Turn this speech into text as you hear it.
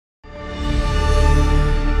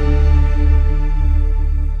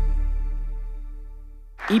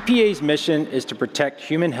EPA's mission is to protect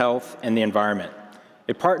human health and the environment.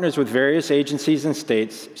 It partners with various agencies and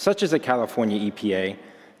states, such as the California EPA,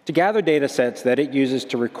 to gather data sets that it uses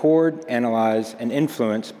to record, analyze, and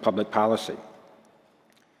influence public policy.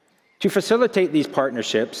 To facilitate these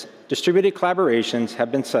partnerships, distributed collaborations have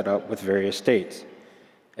been set up with various states.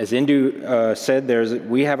 As Indu said,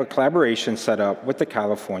 we have a collaboration set up with the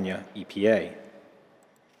California EPA.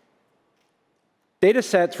 Data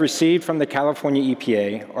sets received from the California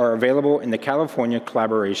EPA are available in the California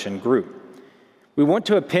Collaboration Group. We want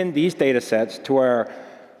to append these data sets to our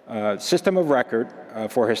system of record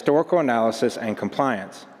for historical analysis and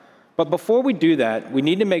compliance. But before we do that, we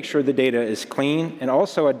need to make sure the data is clean and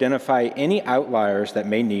also identify any outliers that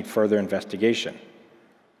may need further investigation.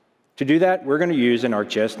 To do that, we're going to use an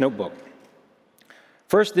ArcGIS notebook.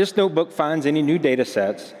 First, this notebook finds any new data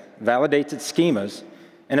sets, validates its schemas,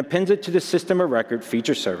 and appends it to the system of record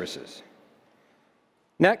feature services.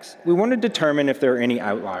 Next, we want to determine if there are any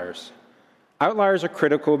outliers. Outliers are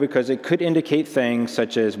critical because it could indicate things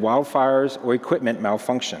such as wildfires or equipment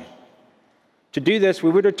malfunction. To do this, we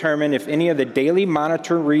would determine if any of the daily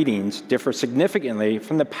monitor readings differ significantly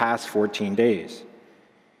from the past 14 days.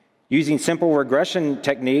 Using simple regression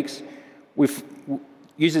techniques, we find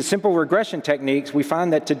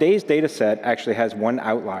that today's data set actually has one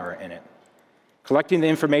outlier in it. Collecting the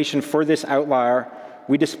information for this outlier,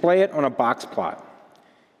 we display it on a box plot.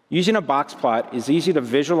 Using a box plot is easy to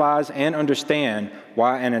visualize and understand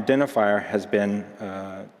why an outlier has been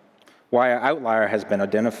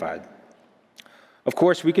identified. Of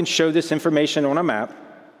course, we can show this information on a map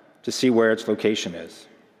to see where its location is.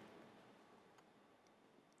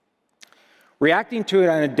 Reacting to an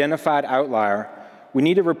identified outlier, we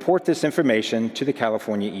need to report this information to the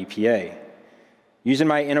California EPA. Using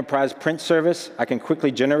my enterprise print service, I can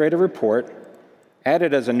quickly generate a report, add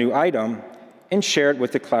it as a new item, and share it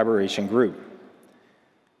with the collaboration group.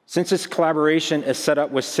 Since this collaboration is set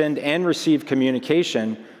up with send and receive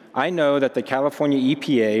communication, I know that the California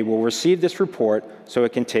EPA will receive this report so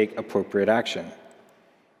it can take appropriate action.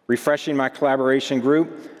 Refreshing my collaboration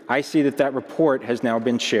group, I see that that report has now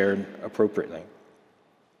been shared appropriately.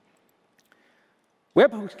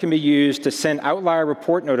 Webhooks can be used to send outlier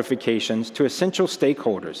report notifications to essential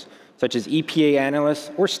stakeholders, such as EPA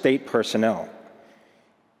analysts or state personnel.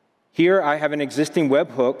 Here, I have an existing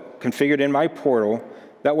webhook configured in my portal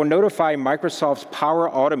that will notify Microsoft's Power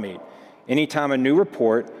Automate anytime a new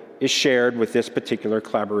report is shared with this particular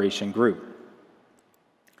collaboration group.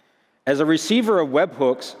 As a receiver of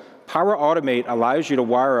webhooks, Power Automate allows you to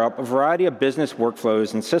wire up a variety of business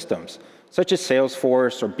workflows and systems, such as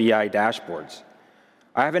Salesforce or BI dashboards.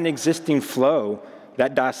 I have an existing flow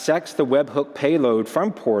that dissects the webhook payload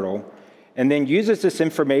from Portal and then uses this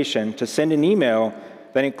information to send an email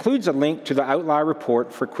that includes a link to the outlier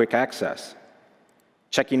report for quick access.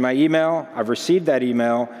 Checking my email, I've received that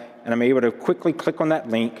email, and I'm able to quickly click on that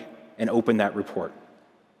link and open that report.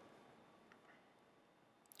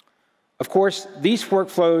 Of course, these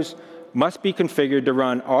workflows must be configured to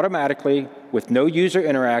run automatically with no user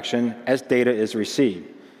interaction as data is received.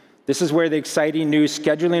 This is where the exciting new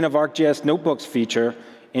scheduling of ArcGIS notebooks feature,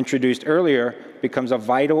 introduced earlier, becomes a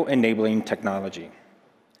vital enabling technology.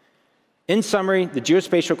 In summary, the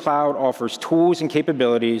Geospatial Cloud offers tools and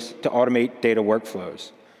capabilities to automate data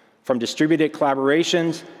workflows, from distributed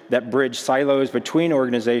collaborations that bridge silos between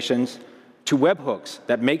organizations, to webhooks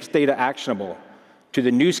that makes data actionable, to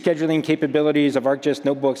the new scheduling capabilities of ArcGIS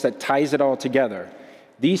notebooks that ties it all together.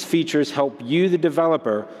 These features help you, the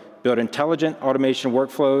developer, build intelligent automation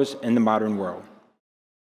workflows in the modern world.